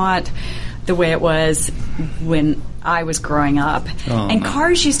it's not the way it was when I was growing up. And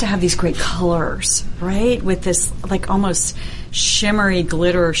cars used to have these great colors, right? With this like almost shimmery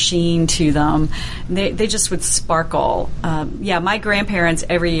glitter sheen to them. They just would sparkle. My grandparents,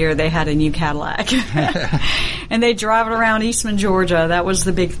 every year they had a new Cadillac. And they drive it around Eastman, Georgia. That was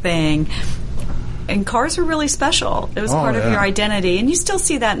the big thing. And cars were really special. It was part of your identity. And you still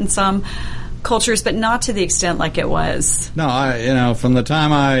see that in some cultures, but not to the extent like it was. No, from the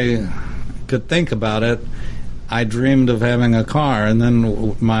time I could think about it, I dreamed of having a car. And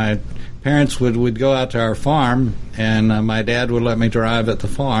then my parents would go out to our farm, and my dad would let me drive at the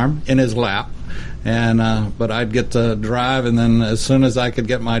farm in his lap. And but I'd get to drive, and then as soon as I could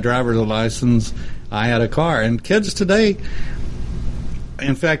get my driver's license, I had a car. And kids today,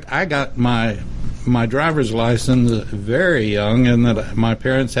 in fact, I got my driver's license very young, and that my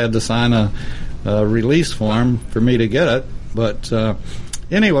parents had to sign a release form for me to get it. But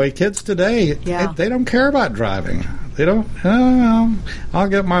anyway, kids today, they don't care about driving. They don't, I'll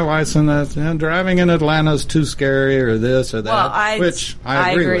get my license. Driving in Atlanta is too scary, or this or that, which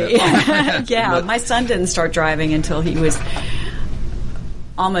I agree with. But my son didn't start driving until he was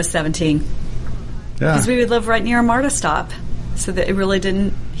almost 17. Because we would live right near a MARTA stop, so that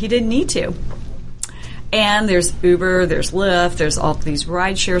he didn't need to. And there's Uber, there's Lyft, there's all these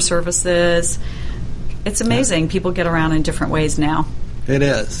rideshare services. It's amazing. People get around in different ways now. It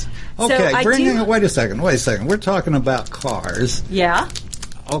is. Okay, wait a second. We're talking about cars. Yeah.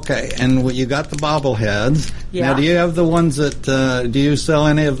 Okay, and you got the bobbleheads. Yeah. Now, do you have the ones that, do you sell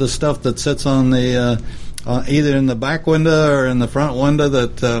any of the stuff that sits on the, either in the back window or in the front window,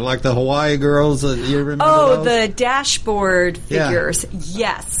 that like the Hawaii girls that you remember? Oh, the dashboard figures.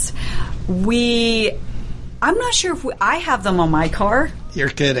 Yeah. Yes. I'm not sure if I have them on my car. You're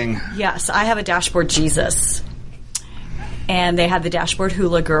kidding. Yes, I have a dashboard Jesus. And they have the dashboard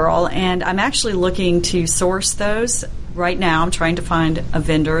hula girl, and I'm actually looking to source those right now. I'm trying to find a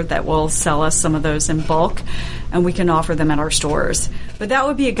vendor that will sell us some of those in bulk, and we can offer them at our stores. But that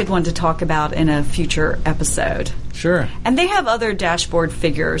would be a good one to talk about in a future episode. Sure. And they have other dashboard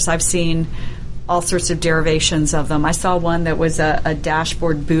figures. I've seen all sorts of derivations of them. I saw one that was a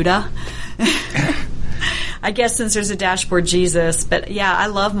dashboard Buddha. I guess since there's a dashboard Jesus, but yeah, I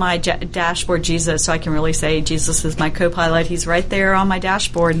love my dashboard Jesus, so I can really say Jesus is my co-pilot. He's right there on my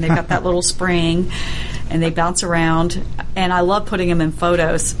dashboard, and they've got that little spring, and they bounce around, and I love putting them in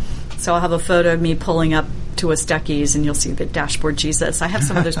photos. So I'll have a photo of me pulling up to a Stuckey's, and you'll see the dashboard Jesus. I have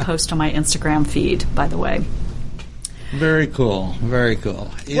some of those posts on my Instagram feed, by the way. Very cool. Very cool.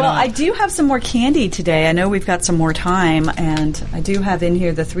 I do have some more candy today. I know we've got some more time, and I do have in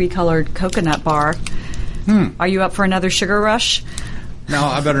here the 3-colored coconut bar. Are you up for another sugar rush? No,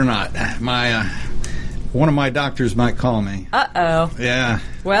 I better not. One of my doctors might call me. Uh-oh. Yeah.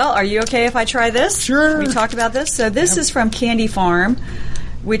 Well, are you okay if I try this? Sure. We talked about this. So this is from Candy Farm,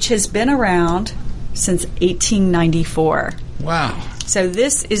 which has been around since 1894. Wow. So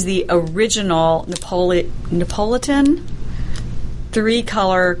this is the original Napolitan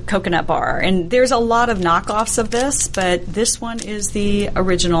 3-color coconut bar. And there's a lot of knockoffs of this, but this one is the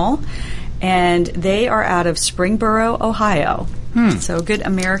original. And they are out of Springboro, Ohio. So a good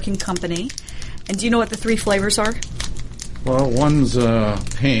American company. And do you know what the 3 flavors are? Well, one's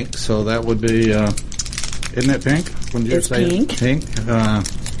pink, so that would be, isn't it pink? When you it's say pink. Pink.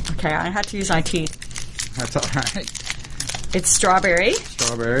 Okay, I had to use my teeth. That's all right. It's strawberry.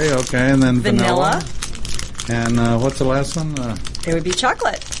 Strawberry, okay, and then vanilla. And what's the last one? It would be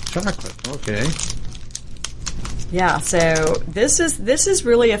chocolate. Chocolate, okay. Yeah, so this is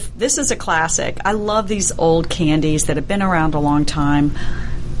really this is a classic. I love these old candies that have been around a long time.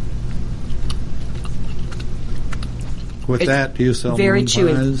 With that, do you sell very moon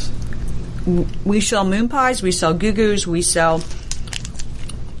chewy. pies? We sell moon pies. We sell goo-goos. We sell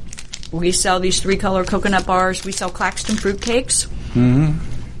these 3-color coconut bars. We sell Claxton fruit cakes. Mm-hmm.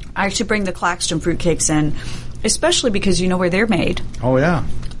 I actually bring the Claxton fruit cakes in, especially because you know where they're made. Oh yeah,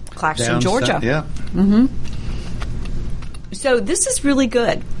 Claxton, Georgia. Yeah. Mm-hmm. So this is really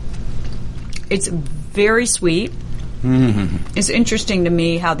good. It's very sweet. Mm-hmm. It's interesting to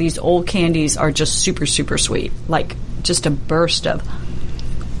me how these old candies are just super, super sweet. Like just a burst of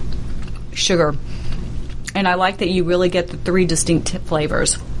sugar. And I like that you really get the 3 distinct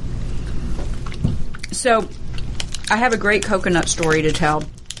flavors. So I have a great coconut story to tell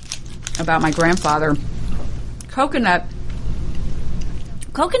about my grandfather. Coconut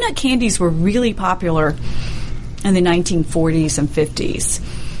candies were really popular in the 1940s and 50s.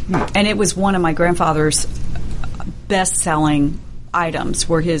 And it was one of my grandfather's best-selling items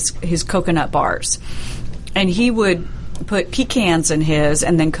were his coconut bars. And he would put pecans in his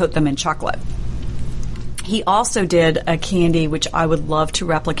and then coat them in chocolate. He also did a candy which I would love to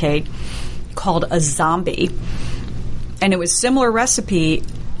replicate called a zombie. And it was a similar recipe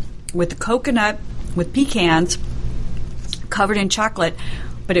with the coconut, with pecans, covered in chocolate,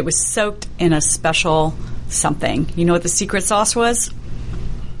 but it was soaked in a special something. You know what the secret sauce was?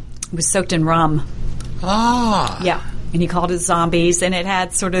 It was soaked in rum. Ah. Yeah. And he called it zombies, and it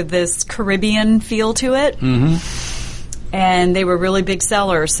had sort of this Caribbean feel to it. Mm-hmm. And they were really big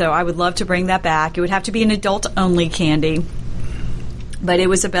sellers, so I would love to bring that back. It would have to be an adult-only candy, but it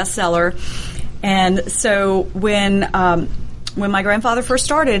was a bestseller. And so when my grandfather first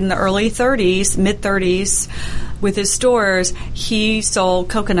started in the early 30s, mid-30s, with his stores, he sold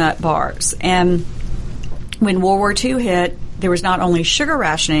coconut bars. And when World War II hit, there was not only sugar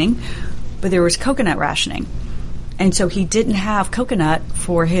rationing, but there was coconut rationing. And so he didn't have coconut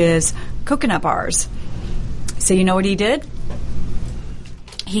for his coconut bars. So you know what he did?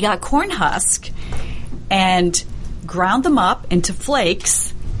 He got corn husk and ground them up into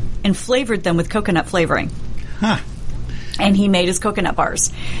flakes and flavored them with coconut flavoring. Huh. And he made his coconut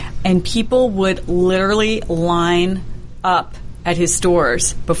bars. And people would literally line up at his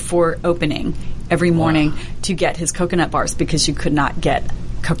stores before opening every morning to get his coconut bars because you could not get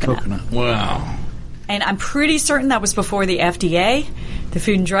coconut. Wow. And I'm pretty certain that was before the FDA, the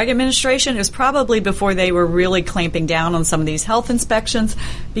Food and Drug Administration. It was probably before they were really clamping down on some of these health inspections,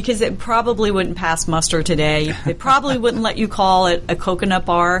 because it probably wouldn't pass muster today. They probably wouldn't let you call it a coconut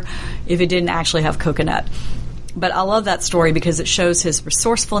bar if it didn't actually have coconut. But I love that story because it shows his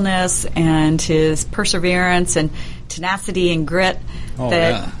resourcefulness and his perseverance and tenacity and grit. Oh,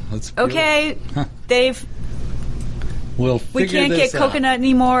 that, yeah. That's okay, Dave, we can't get coconut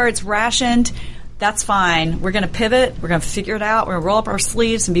anymore. It's rationed. That's fine. We're going to pivot. We're going to figure it out. We're going to roll up our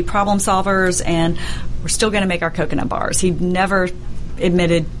sleeves and be problem solvers, and we're still going to make our coconut bars. He never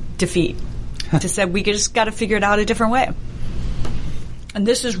admitted defeat. Just said we just got to figure it out a different way. And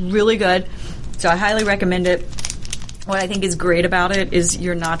this is really good, so I highly recommend it. What I think is great about it is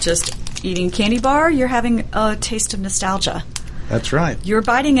you're not just eating a candy bar, you're having a taste of nostalgia. That's right. You're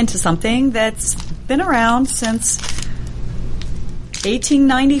biting into something that's been around since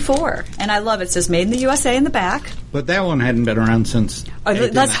 1894, and I love it. It says made in the USA in the back. But that one hadn't been around since...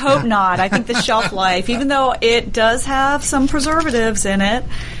 let's hope not. I think the shelf life, even though it does have some preservatives in it,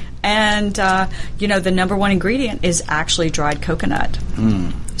 and, the number one ingredient is actually dried coconut.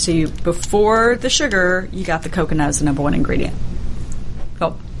 Mm. So before the sugar, you got the coconut as the number one ingredient.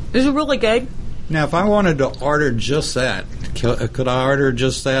 So this is really good. Now, if I wanted to order just that, could I order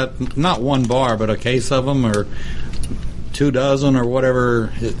just that? Not one bar, but a case of them, or 2 dozen, or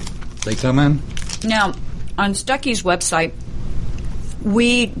whatever they come in? Now, on Stuckey's website,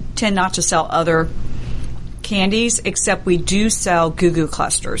 we tend not to sell other candies, except we do sell Goo Goo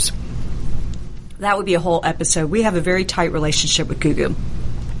clusters. That would be a whole episode. We have a very tight relationship with Goo Goo.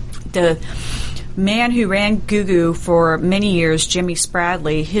 The man who ran Goo Goo for many years, Jimmy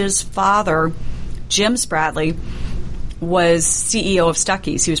Spradley, his father, Jim Spradley, was CEO of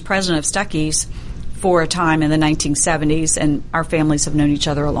Stuckey's. He was president of Stuckey's for a time in the 1970s, and our families have known each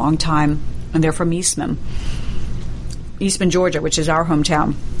other a long time, and they're from Eastman, Georgia, which is our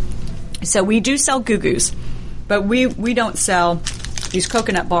hometown. So we do sell Goo Goos, but we don't sell these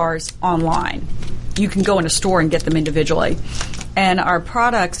coconut bars online. You can go in a store and get them individually. And our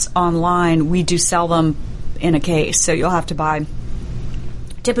products online, we do sell them in a case. So you'll have to buy,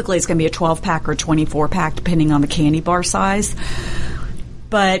 typically it's going to be a 12-pack or 24-pack, depending on the candy bar size.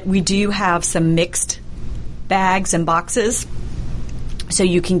 But we do have some mixed bags and boxes, so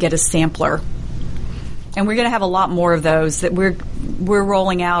you can get a sampler. And we're going to have a lot more of those. That we're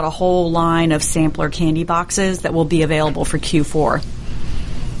rolling out a whole line of sampler candy boxes that will be available for Q4.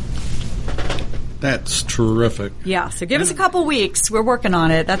 That's terrific. Yeah, so give us a couple weeks. We're working on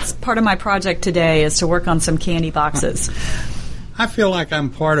it. That's part of my project today, is to work on some candy boxes. I feel like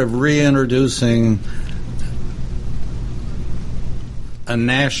I'm part of reintroducing a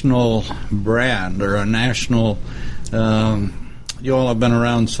national brand, or a national... you all have been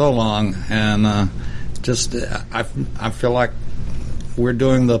around so long, and I feel like we're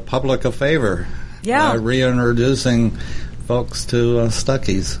doing the public a favor. Yeah. Reintroducing folks to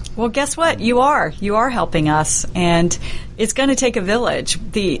Stuckey's. Well, guess what? You are helping us, and it's going to take a village.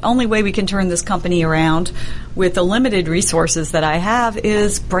 The only way we can turn this company around with the limited resources that I have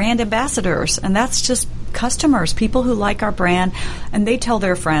is brand ambassadors, and that's just customers, people who like our brand, and they tell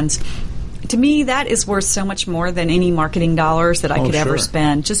their friends. to me, that is worth so much more than any marketing dollars that I could ever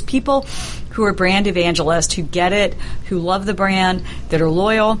spend. Just people who are brand evangelists, who get it, who love the brand, that are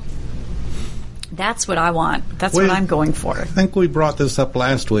loyal. That's what I want. That's what I'm going for. I think we brought this up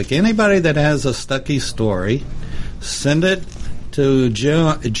last week. Anybody that has a Stuckey story, send it to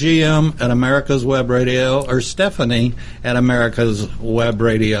GM at America's Web Radio or Stephanie at America's Web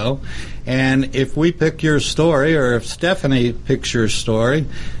Radio. And if we pick your story, or if Stephanie picks your story,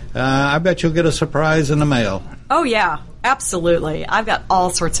 I bet you'll get a surprise in the mail. Oh, yeah. Absolutely. I've got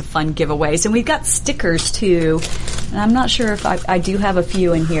all sorts of fun giveaways. And we've got stickers, too. And I'm not sure if I do have a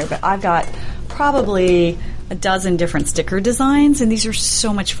few in here, but I've got probably a dozen different sticker designs, and these are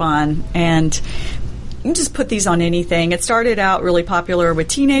so much fun. And you can just put these on anything. It started out really popular with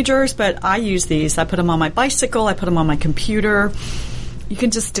teenagers, but I use these. I put them on my bicycle. I put them on my computer. You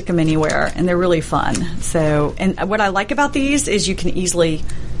can just stick them anywhere, and they're really fun. So, and what I like about these is you can easily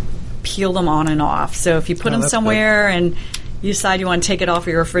peel them on and off. So if you put them somewhere and you decide you want to take it off of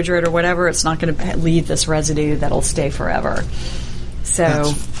your refrigerator or whatever, it's not going to leave this residue that'll stay forever.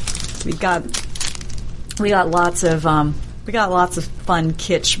 So we got lots of fun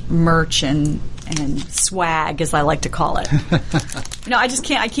kitsch merch and swag, as I like to call it. I just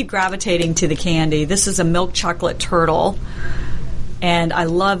can't. I keep gravitating to the candy. This is a milk chocolate turtle, and I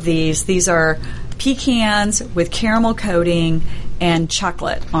love these. These are pecans with caramel coating and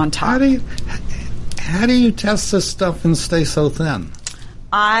chocolate on top. How do you test this stuff and stay so thin?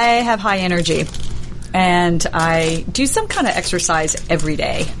 I have high energy, and I do some kind of exercise every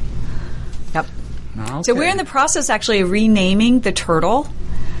day. Yep. Okay. So we're in the process, actually, of renaming the turtle.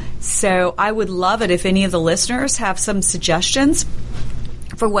 So I would love it if any of the listeners have some suggestions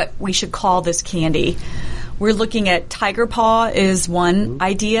for what we should call this candy. We're looking at tiger paw is one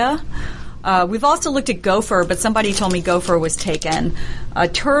idea. We've also looked at gopher, but somebody told me gopher was taken.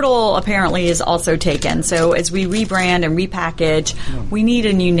 Turtle apparently is also taken. So as we rebrand and repackage, we need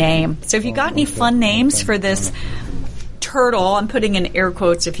a new name. So if you got any fun names for this turtle, I'm putting in air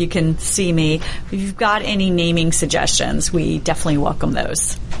quotes if you can see me. If you've got any naming suggestions, we definitely welcome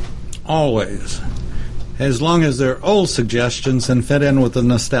those. Always. As long as they're old suggestions and fit in with the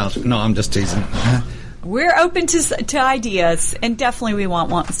nostalgia. No, I'm just teasing. We're open to ideas, and definitely we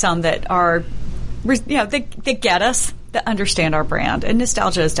want some that are, that get us, that understand our brand. And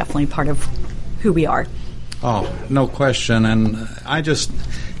nostalgia is definitely part of who we are. Oh, no question. And I just,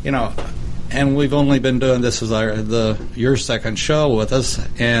 and we've only been doing this as your second show with us,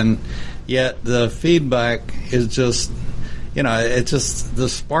 and yet the feedback is just, it's just the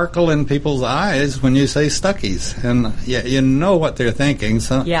sparkle in people's eyes when you say Stuckies, and you know what they're thinking.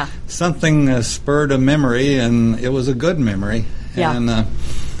 So something spurred a memory, and it was a good memory. Yeah. And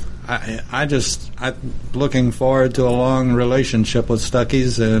I'm looking forward to a long relationship with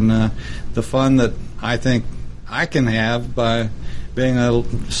Stuckies, and the fun that I think I can have by being a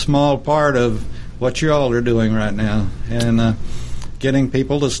small part of what you all are doing right now, and getting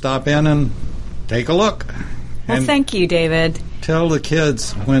people to stop in and take a look. Well, thank you, David. Tell the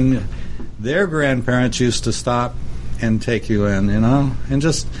kids when their grandparents used to stop and take you in, and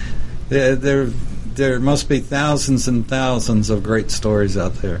just there must be thousands and thousands of great stories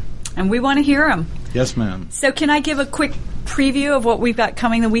out there. And we want to hear them. Yes, ma'am. So can I give a quick preview of what we've got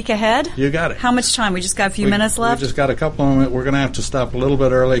coming the week ahead? You got it. How much time? We just got a few minutes left? We just got a couple of minutes. We're going to have to stop a little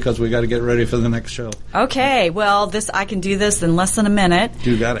bit early because we got to get ready for the next show. Okay. Well, I can do this in less than a minute.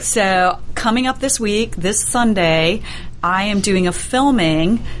 You got it. So coming up this week, this Sunday, I am doing a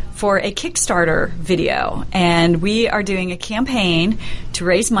filming for a Kickstarter video. And we are doing a campaign to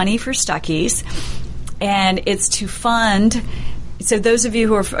raise money for Stuckies. And it's to fund... So those of you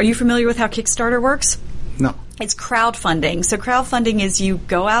who are you familiar with how Kickstarter works? No. It's crowdfunding. So crowdfunding is you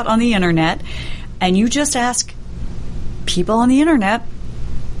go out on the internet and you just ask people on the internet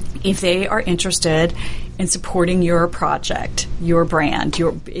if they are interested in supporting your project, your brand.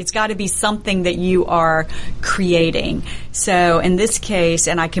 It's got to be something that you are creating. So in this case,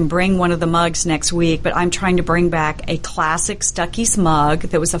 and I can bring one of the mugs next week, but I'm trying to bring back a classic Stuckey's mug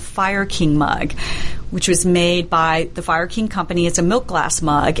that was a Fire King mug, which was made by the Fire King company. It's a milk glass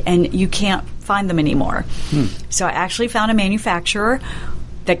mug, and you can't find them anymore. So I actually found a manufacturer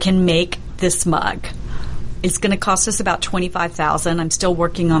that can make this mug. It's going to cost us about $25,000. I'm still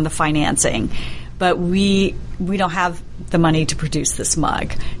working on the financing. But we don't have the money to produce this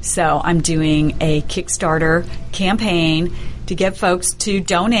mug. So I'm doing a Kickstarter campaign to get folks to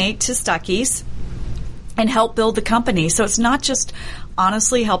donate to Stuckey's and help build the company. So it's not just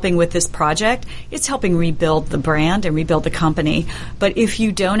honestly helping with this project, it's helping rebuild the brand and rebuild the company. But if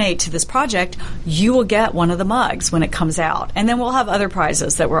you donate to this project, you will get one of the mugs when it comes out. And then we'll have other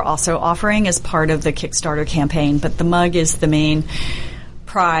prizes that we're also offering as part of the Kickstarter campaign. But the mug is the main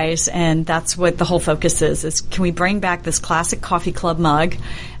prize, and that's what the whole focus is can we bring back this classic coffee club mug?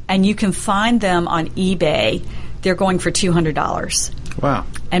 And you can find them on eBay. They're going for $200. Wow.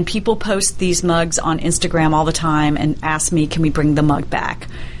 And people post these mugs on Instagram all the time and ask me, can we bring the mug back?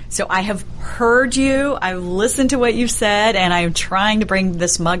 So I have heard you, I've listened to what you've said, and I'm trying to bring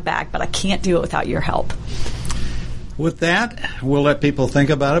this mug back, but I can't do it without your help. With that, we'll let people think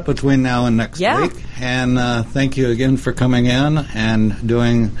about it between now and next week. And thank you again for coming in and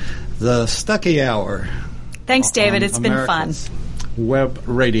doing the Stuckey Hour. Thanks, David. It's been fun. Web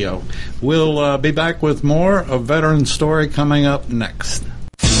Radio. We'll be back with more of Veteran Story coming up next.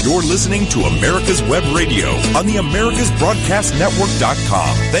 You're listening to America's Web Radio on the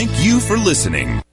AmericasBroadcastNetwork.com. Thank you for listening.